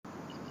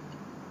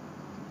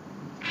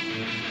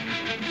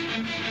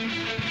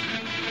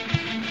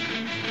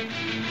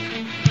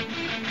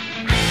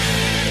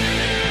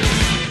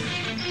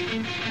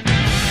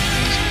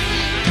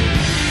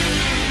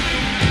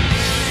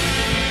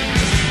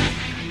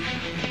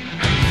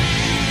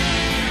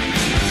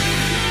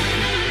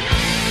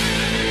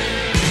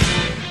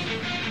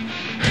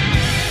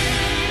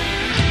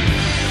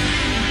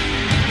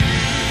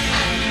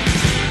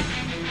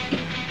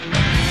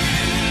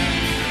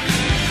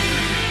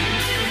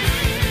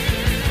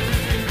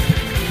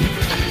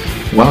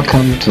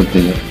Welcome to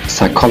the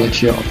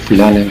Psychology of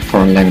Learning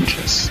Foreign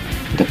Languages,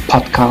 the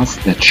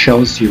podcast that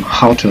shows you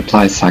how to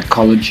apply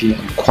psychology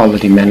and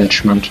quality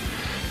management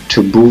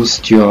to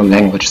boost your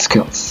language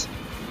skills.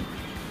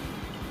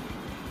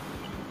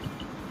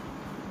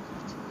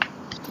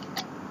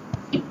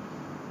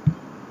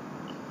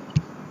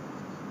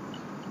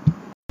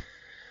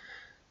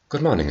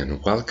 Good morning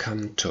and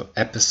welcome to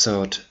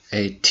episode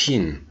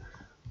 18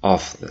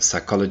 of the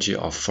Psychology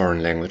of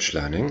Foreign Language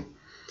Learning.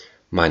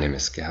 My name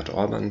is Gerhard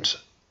Orband,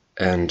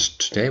 and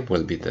today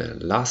will be the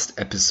last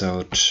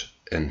episode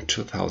in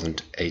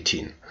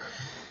 2018.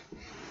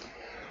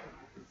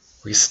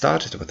 We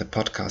started with the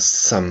podcast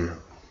some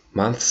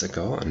months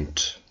ago,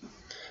 and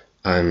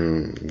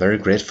I'm very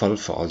grateful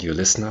for all you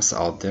listeners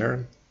out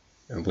there.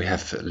 We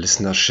have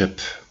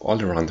listenership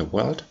all around the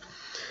world,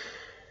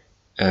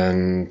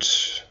 and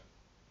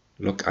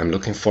I'm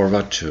looking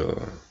forward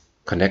to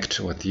connect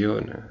with you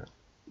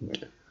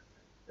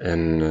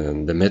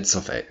in the midst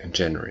of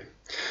January.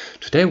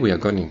 Today we are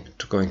going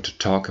to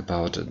talk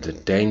about the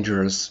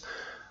dangers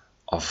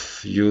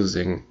of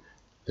using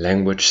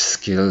language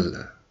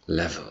skill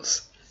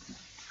levels.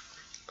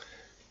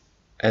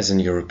 As in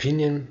your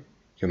opinion,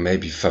 you may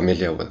be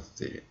familiar with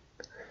the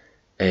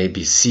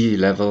ABC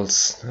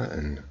levels.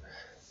 In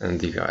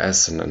the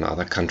US and in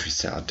other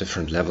countries there are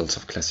different levels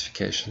of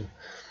classification.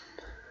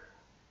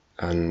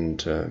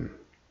 And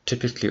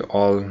typically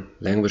all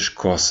language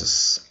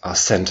courses are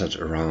centered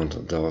around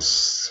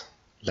those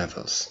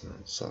levels.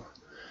 So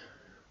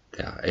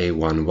there are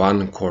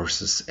A11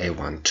 courses,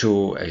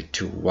 A12,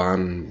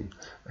 A21,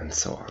 and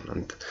so on.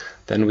 And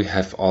then we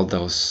have all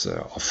those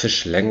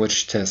official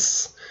language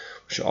tests,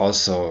 which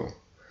also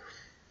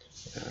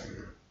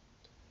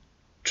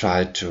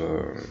try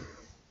to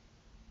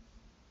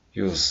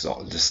use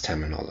all this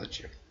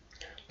terminology.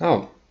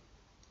 Now,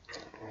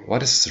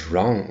 what is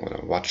wrong,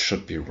 or what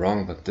should be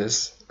wrong with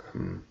this?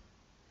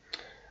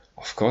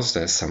 Of course,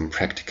 there's some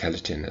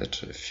practicality in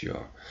it. If you,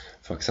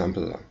 for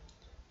example,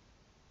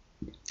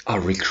 are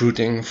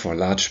recruiting for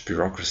large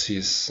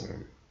bureaucracies,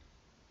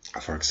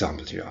 for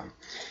example, you are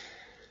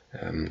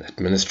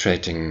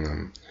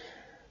administrating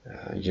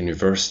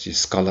university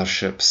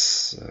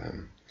scholarships,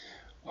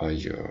 or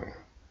you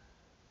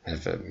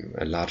have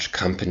a large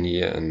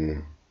company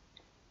and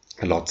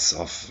lots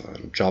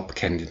of job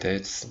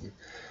candidates,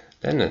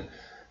 then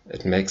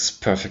it makes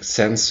perfect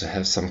sense to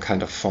have some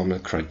kind of formal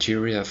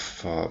criteria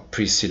for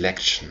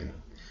pre-selection.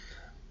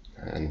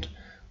 And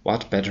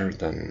what better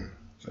than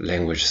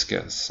language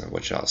skills,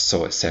 which are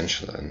so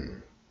essential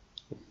in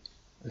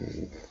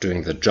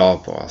doing the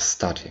job or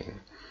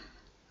studying.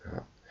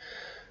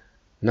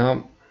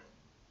 Now,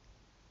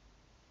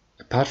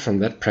 apart from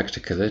that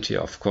practicality,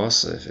 of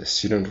course, if a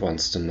student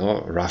wants to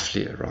know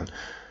roughly around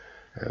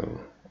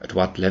at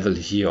what level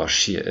he or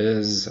she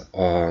is,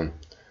 or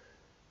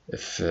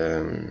if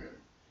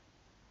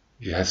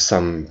you have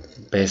some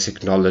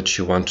basic knowledge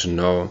you want to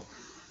know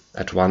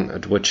at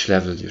which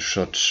level you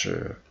should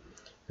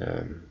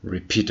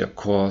repeat a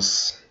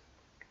course,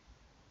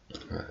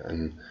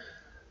 and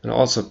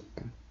also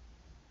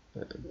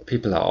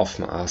people are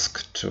often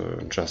asked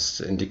to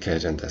just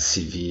indicate in their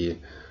CV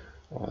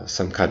or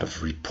some kind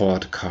of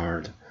report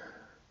card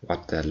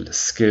what their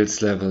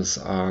skills levels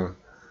are.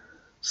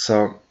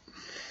 So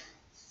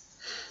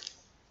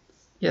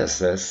yes,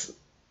 there's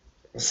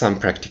some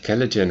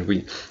practicality, and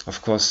we,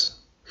 of course,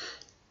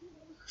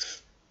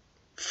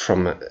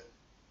 from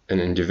an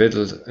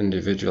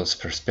individual's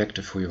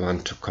perspective, we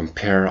want to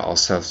compare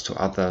ourselves to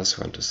others.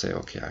 We want to say,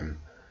 okay, I'm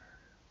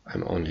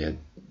only at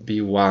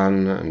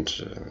B1 and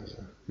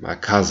my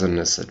cousin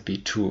is at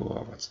B2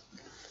 or what.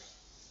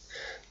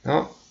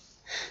 Now,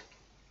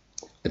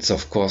 it's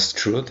of course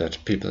true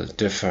that people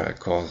differ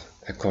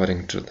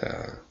according to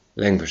their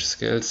language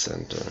skills,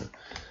 and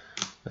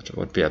it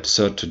would be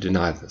absurd to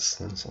deny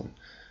this. So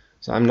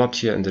I'm not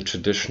here in the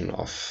tradition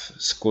of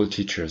school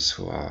teachers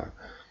who are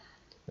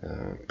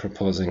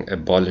proposing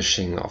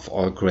abolishing of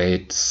all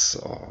grades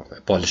or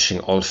abolishing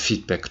all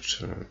feedback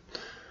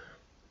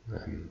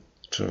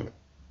to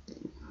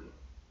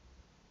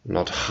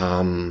not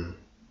harm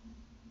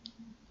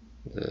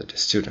the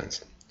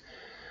students.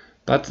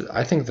 But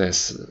I think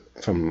there's,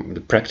 from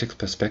the practical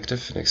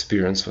perspective and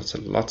experience with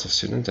lots of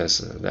students,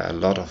 there are a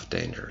lot of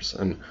dangers.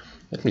 And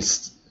let me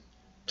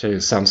tell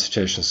you some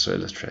situations to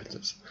illustrate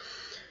this.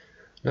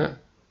 Now,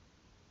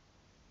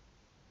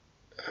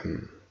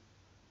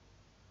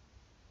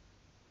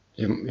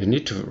 you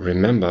need to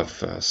remember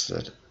first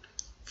that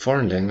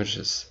foreign language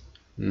is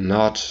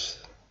not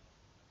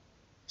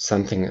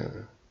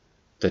something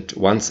that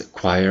once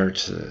acquired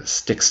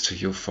sticks to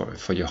you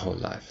for your whole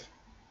life.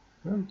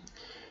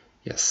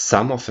 Yes,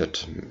 some of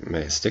it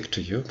may stick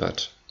to you,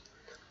 but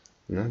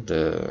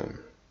the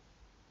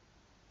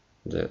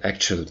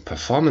actual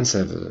performance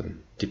level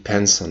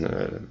depends on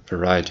a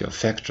variety of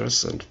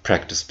factors, and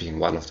practice being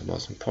one of the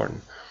most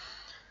important.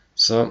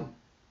 So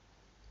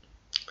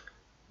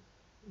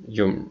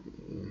you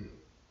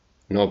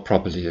know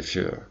probably, if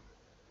you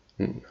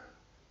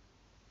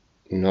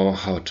know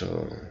how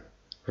to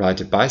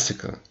ride a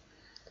bicycle,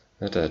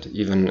 that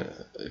even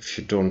if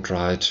you don't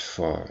ride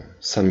for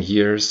some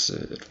years,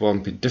 it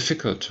won't be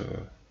difficult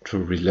to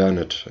relearn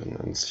it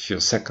in a few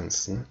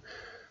seconds.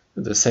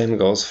 The same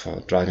goes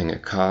for driving a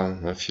car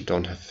if you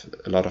don't have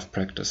a lot of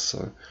practice.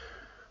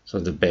 So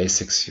the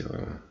basics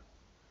you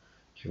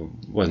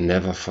will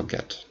never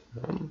forget.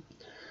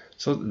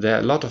 So there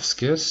are a lot of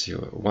skills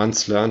you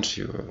once learned,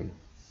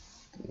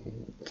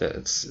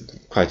 it's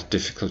quite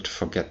difficult to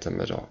forget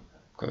them at all,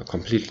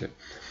 completely.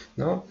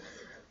 Now,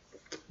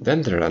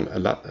 then there are a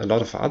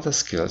lot of other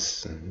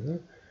skills,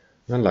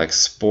 like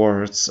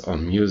sports or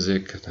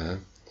music.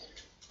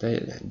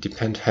 They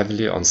depend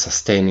heavily on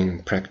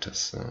sustaining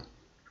practice.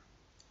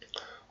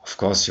 Of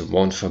course, you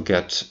won't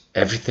forget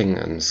everything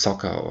in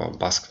soccer or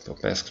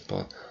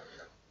basketball,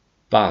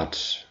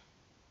 but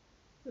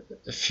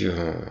if you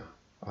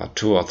are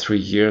 2 or 3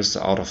 years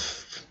out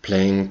of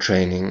playing,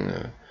 training,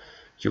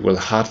 you will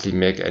hardly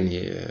make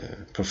any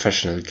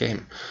professional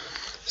game.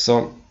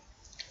 So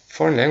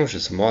foreign language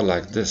is more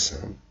like this.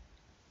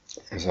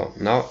 So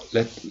now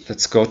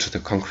let's go to the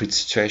concrete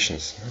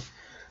situations.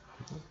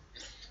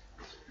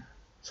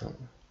 So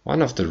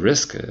one of the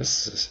risks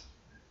is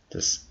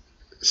this: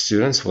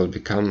 students will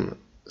become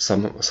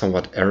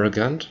somewhat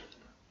arrogant,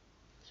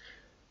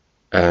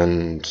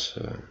 and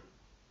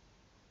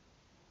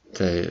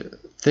they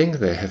think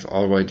they have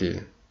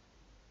already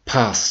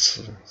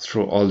passed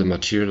through all the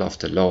material of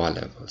the lower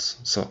levels.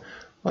 So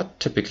what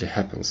typically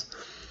happens?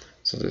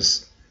 So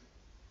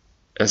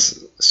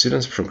as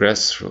students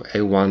progress through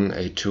A1,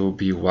 A2,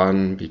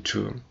 B1,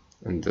 B2,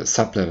 and the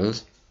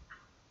sub-levels,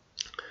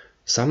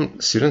 some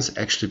students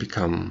actually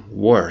become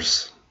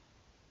worse.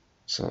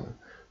 So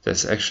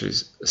there's actually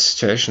a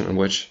situation in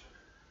which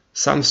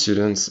some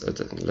students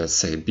at, let's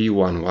say,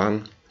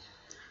 B11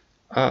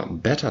 are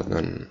better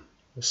than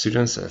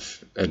students at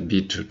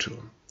B22.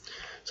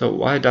 So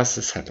why does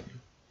this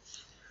happen?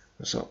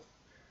 So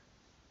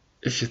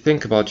if you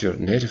think about your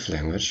native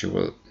language, you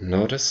will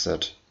notice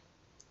that,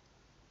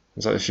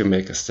 so if you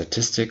make a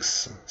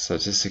statistics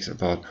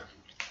about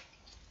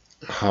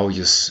how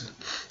you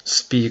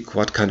speak,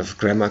 what kind of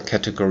grammar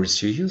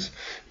categories you use,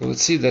 you will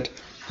see that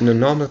in a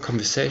normal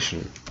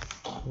conversation,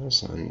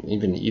 so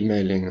even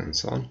emailing and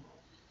so on,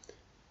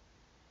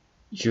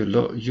 you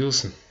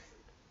use,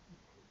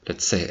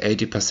 let's say,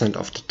 80%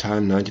 of the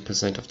time,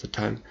 90% of the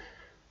time,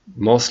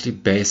 mostly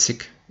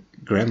basic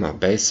grammar,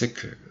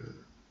 basic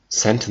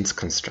sentence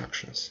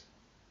constructions.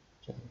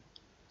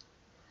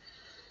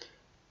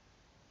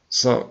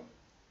 So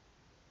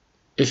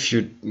if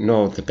you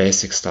know the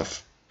basic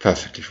stuff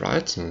perfectly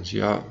right, and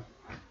your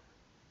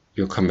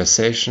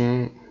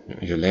conversation,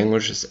 your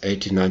language is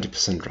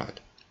 80-90% right,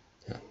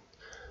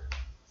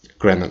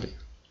 grammarly.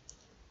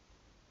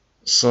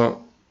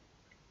 So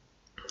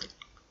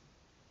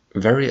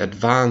very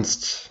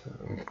advanced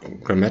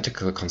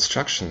grammatical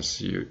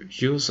constructions you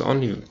use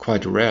only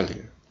quite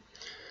rarely.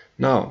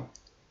 Now,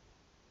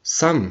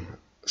 some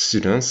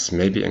students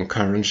may be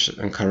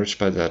encouraged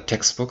by their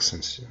textbooks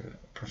and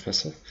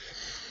professor.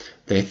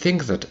 They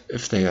think that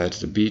if they are at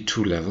the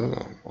B2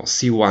 level or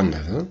C1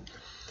 level,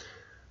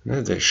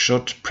 they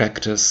should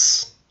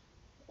practice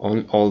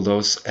on all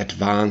those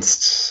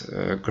advanced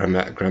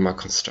grammar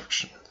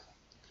construction.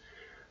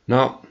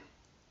 Now,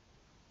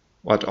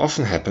 what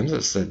often happens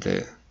is that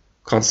they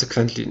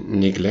consequently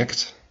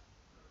neglect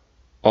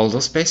all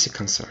those basic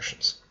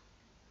constructions.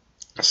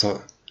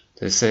 So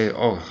they say,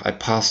 oh, I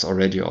passed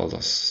already all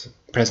those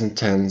present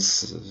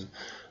tense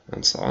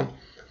and so on.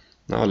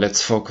 Now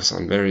let's focus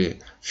on very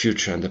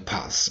future and the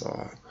past,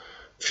 or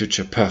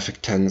future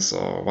perfect tense,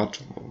 or what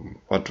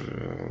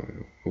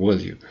will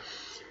you.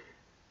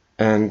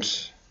 And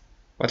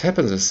what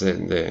happens is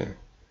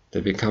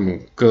they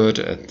become good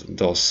at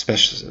those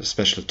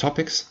special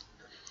topics,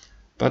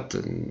 but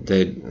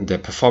their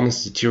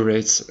performance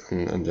deteriorates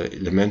in the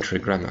elementary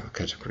grammar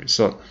category.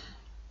 So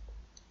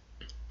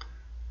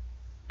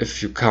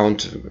if you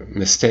count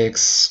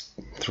mistakes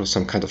through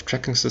some kind of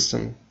tracking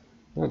system,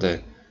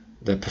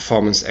 the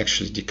performance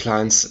actually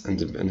declines in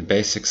the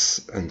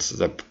basics, and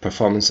the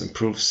performance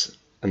improves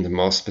in the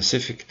more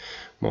specific,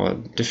 more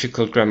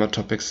difficult grammar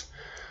topics.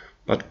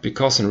 But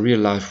because in real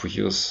life we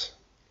use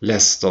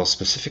less those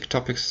specific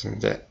topics,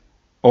 the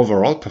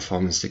overall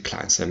performance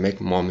declines. They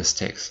make more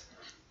mistakes.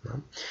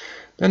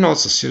 Then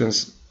also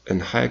students in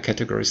higher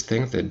categories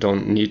think they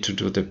don't need to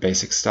do the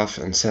basic stuff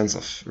in sense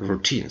of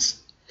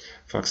routines.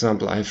 For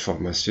example, I have for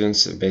my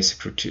students a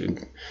basic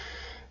routine,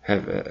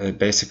 a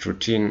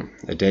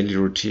daily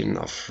routine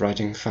of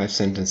writing 5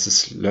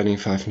 sentences, learning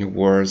 5 new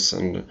words,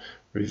 and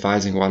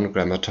revising 1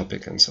 grammar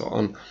topic and so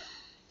on.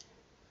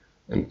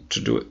 and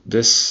to do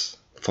this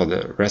for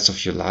the rest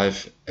of your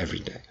life every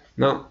day.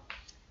 Now,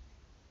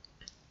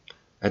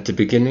 at the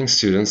beginning,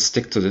 students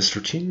stick to this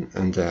routine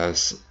and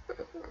there's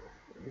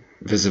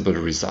visible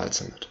results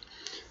in it.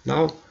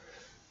 Now,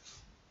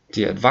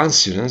 the advanced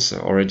students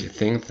already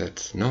think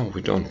that, no,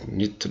 we don't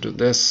need to do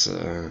this,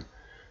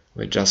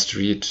 we just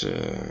read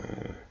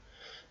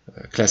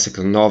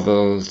classical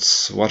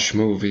novels, watch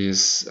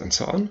movies, and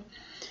so on.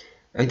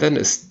 And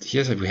then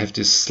here we have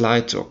this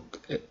slight or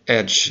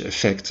edge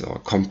effect or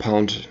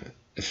compound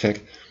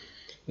effect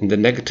in the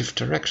negative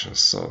direction.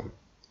 So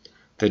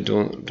they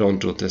don't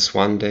do this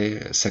one day,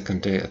 a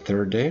second day, a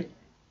third day.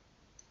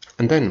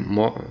 And then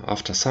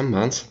after some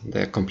months,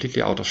 they're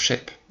completely out of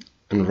shape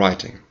in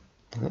writing.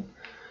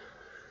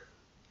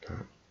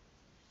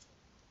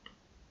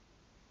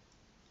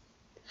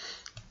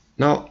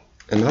 Now,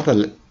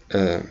 another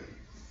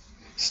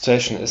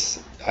situation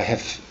is I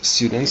have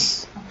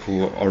students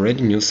who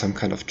already knew some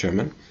kind of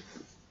German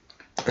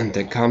and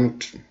they come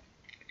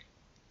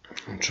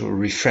to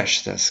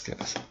refresh their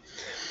skills.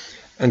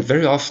 And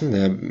very often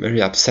they're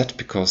very upset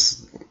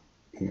because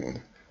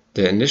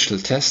the initial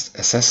test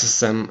assesses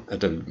them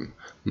at a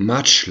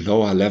much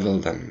lower level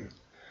than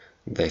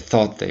they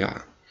thought they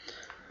are.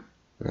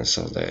 And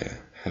so they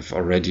have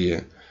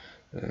already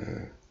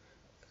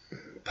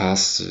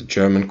passed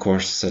German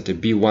courses at the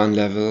B1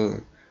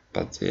 level,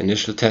 but the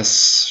initial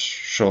test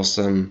shows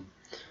them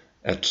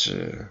at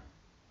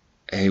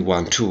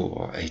A12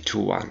 or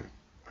A21.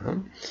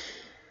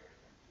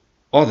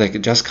 Or they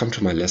just come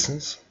to my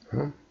lessons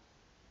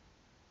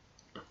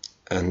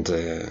and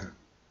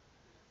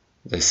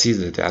they see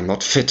that they are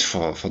not fit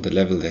for the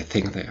level they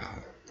think they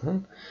are.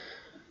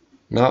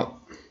 Now,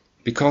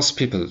 because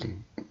people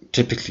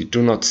typically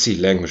do not see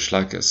language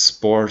like a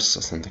sport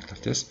or something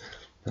like this,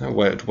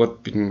 where it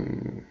would be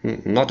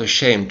not a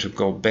shame to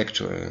go back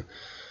to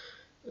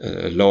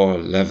a lower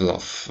level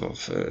of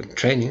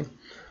training,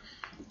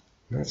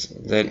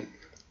 they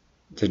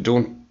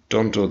don't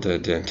do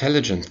the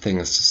intelligent thing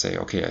is to say,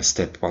 okay, I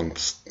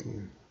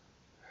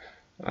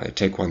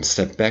take one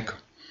step back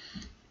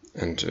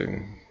and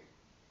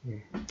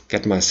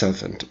get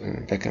myself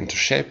back into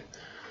shape.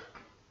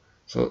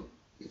 So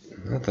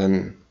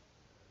then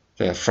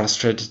they are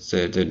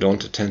frustrated, they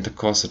don't attend the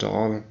course at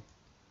all,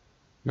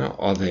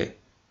 or they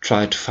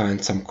try to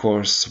find some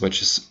course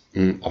which is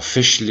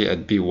officially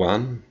at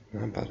B1,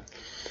 but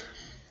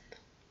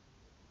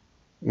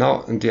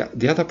now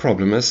the other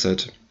problem is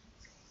that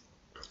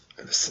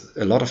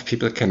a lot of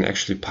people can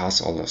actually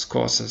pass all those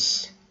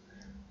courses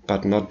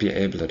but not be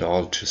able at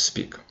all to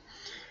speak.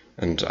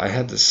 And I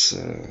had this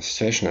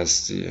situation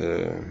as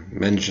the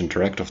managing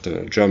director of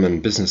the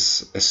German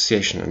Business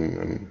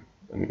Association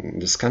in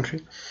this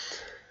country.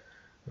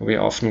 We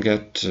often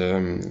get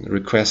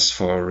requests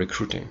for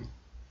recruiting.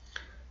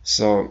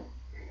 So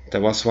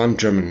there was one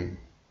German,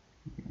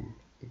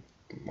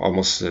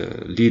 almost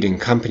leading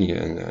company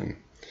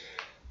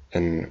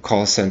in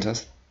call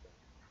centers.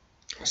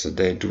 So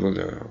they do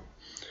the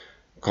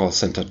call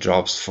center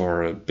jobs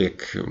for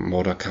big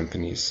motor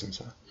companies and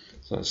so.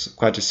 So it's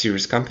quite a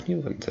serious company,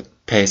 but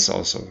that pays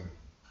also,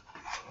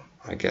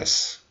 I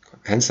guess,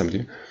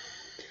 handsomely.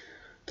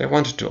 They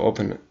wanted to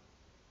open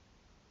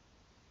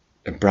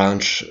a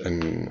branch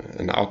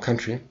in our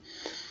country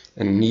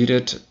and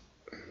needed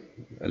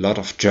a lot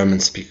of German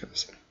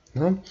speakers.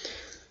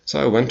 So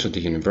I went to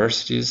the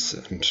universities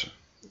and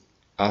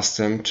asked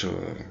them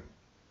to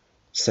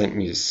send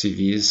me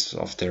CVs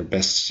of their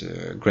best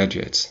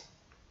graduates.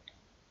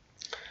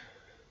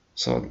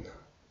 So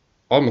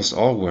almost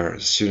all were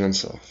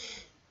students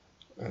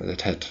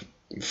that had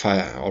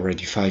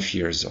already 5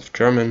 years of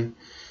German.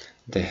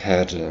 They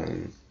had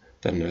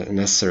the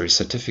necessary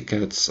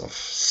certificates of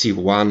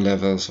C1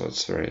 level, so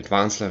it's very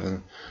advanced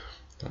level.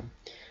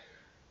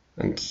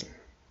 And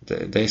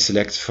they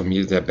selected for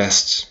me their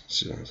best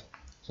students.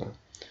 So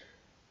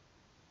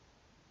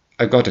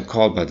I got a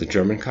call by the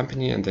German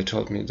company and they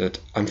told me that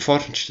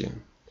unfortunately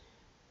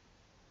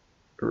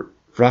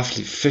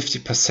roughly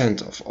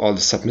 50% of all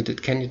the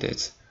submitted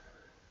candidates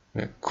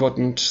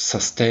couldn't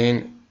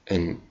sustain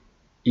an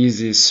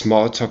easy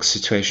small talk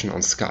situation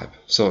on Skype.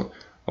 So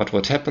what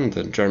would happen,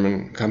 the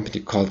German company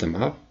called them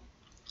up,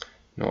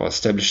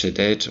 established a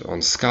date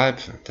on Skype,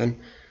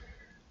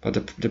 but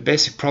the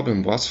basic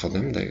problem was for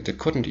them, they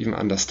couldn't even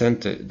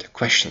understand the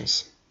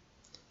questions,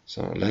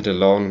 so let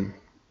alone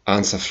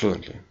answer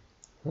fluently.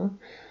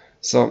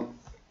 So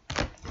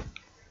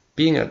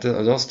being at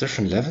those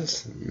different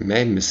levels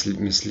may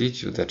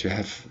mislead you that you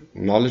have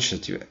knowledge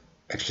that you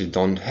actually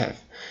don't have.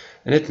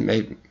 And it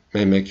may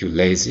make you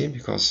lazy,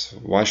 because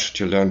why should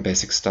you learn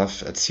basic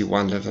stuff at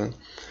C1 level?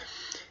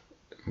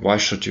 Why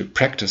should you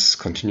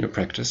continue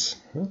practice?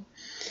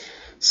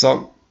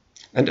 So,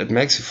 and it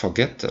makes you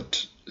forget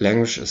that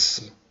language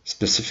is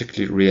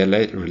specifically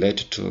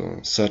related to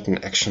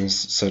certain actions,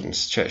 certain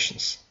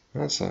situations.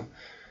 So,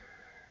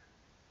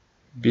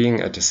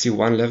 being at a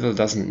C1 level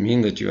doesn't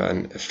mean that you are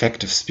an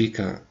effective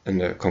speaker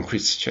in a concrete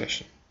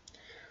situation.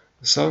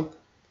 So,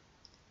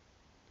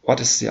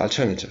 what is the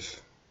alternative?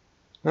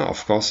 Now,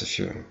 of course, if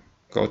you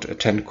go to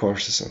attend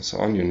courses and so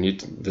on, you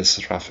need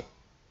this rough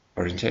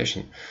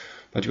orientation.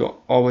 But you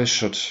always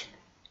should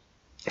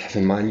have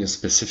in mind your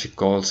specific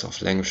goals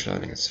of language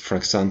learning. For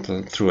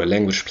example, through a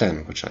language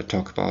plan, which I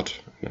talk about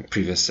in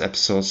previous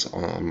episodes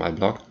on my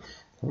blog.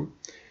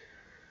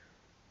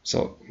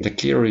 So the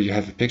clearer you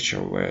have a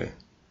picture where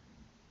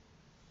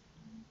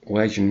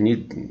you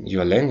need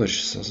your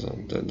language, so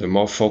the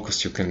more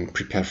focused you can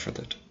prepare for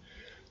that.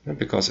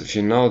 Because if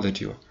you know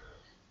that you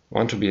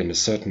want to be in a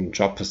certain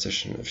job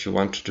position, if you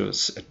want to do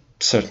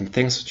certain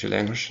things with your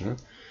language,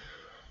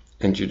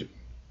 and you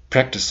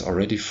practice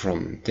already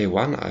from day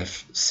one,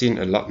 I've seen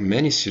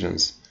many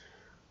students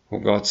who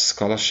got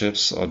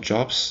scholarships or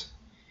jobs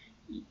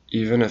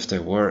even if they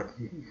were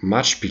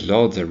much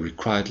below the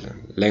required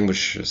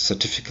language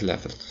certificate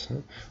level.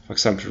 For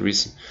example,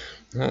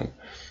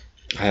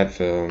 I have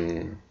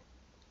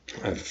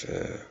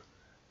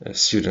a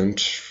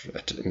student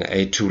at an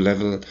A2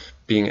 level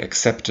being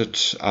accepted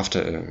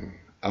after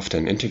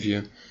an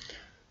interview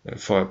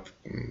for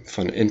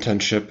an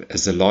internship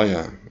as a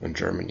lawyer in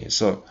Germany.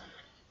 So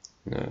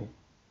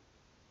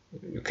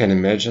you can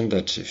imagine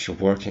that if you're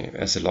working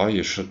as a lawyer,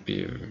 you should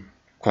be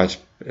quite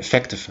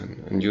effective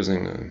in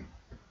using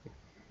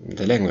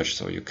the language.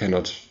 So you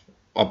cannot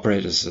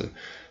operate as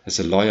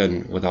a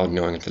lawyer without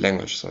knowing the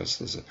language. So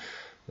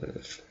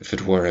if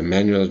it were a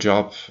manual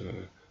job,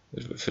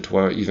 if it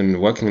were even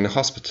working in a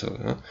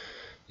hospital,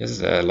 yes,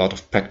 there are a lot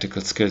of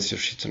practical skills you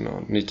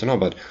need to know.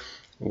 But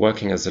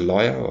working as a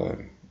lawyer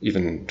or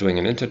even doing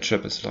an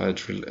internship as a lawyer,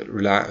 it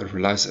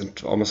relies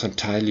almost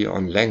entirely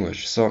on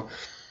language. So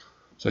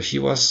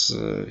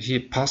he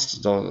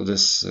passed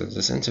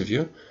this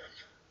interview,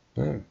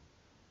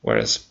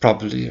 whereas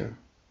probably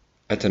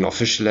at an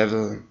official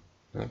level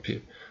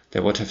they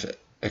would have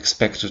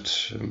expected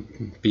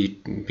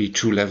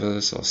B2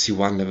 levels or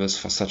C1 levels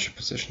for such a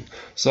position.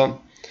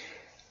 So,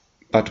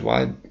 but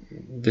why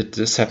did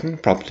this happen?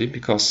 Probably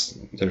because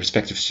the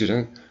respective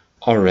student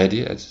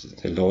already at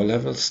the lower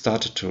level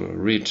started to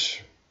read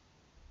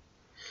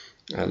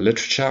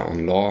literature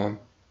on law,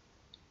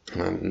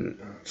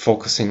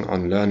 focusing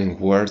on learning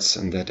words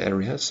in that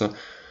area. So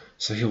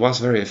he was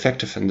very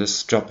effective in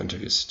this job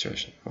interview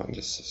situation, or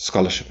this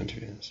scholarship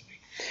interview.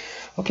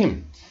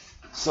 Okay,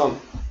 so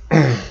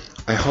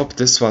I hope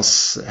this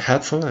was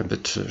helpful, a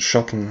bit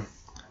shocking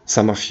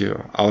some of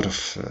you out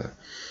of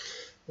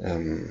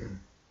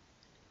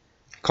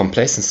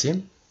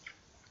complacency.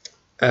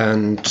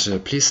 And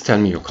please tell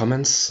me your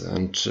comments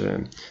and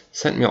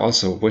send me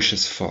also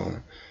wishes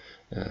for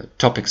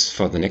topics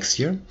for the next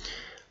year.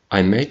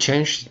 I may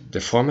change the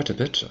format a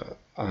bit.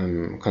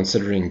 I'm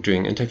considering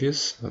doing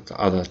interviews with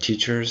other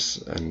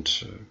teachers and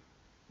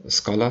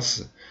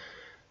scholars.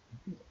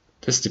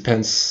 This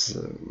depends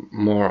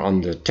more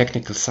on the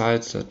technical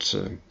side, that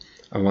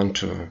I want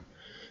to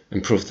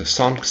improve the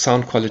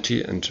sound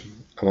quality, and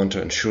I want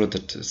to ensure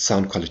that the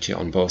sound quality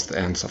on both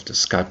ends of the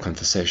Skype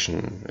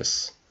conversation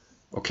is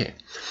okay.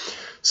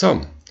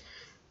 So,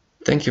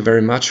 thank you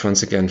very much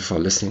once again for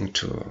listening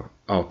to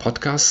our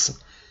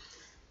podcast.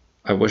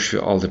 I wish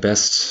you all the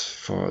best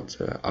for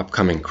the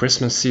upcoming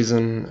Christmas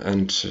season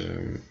and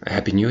a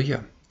Happy New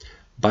Year.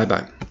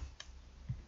 Bye-bye.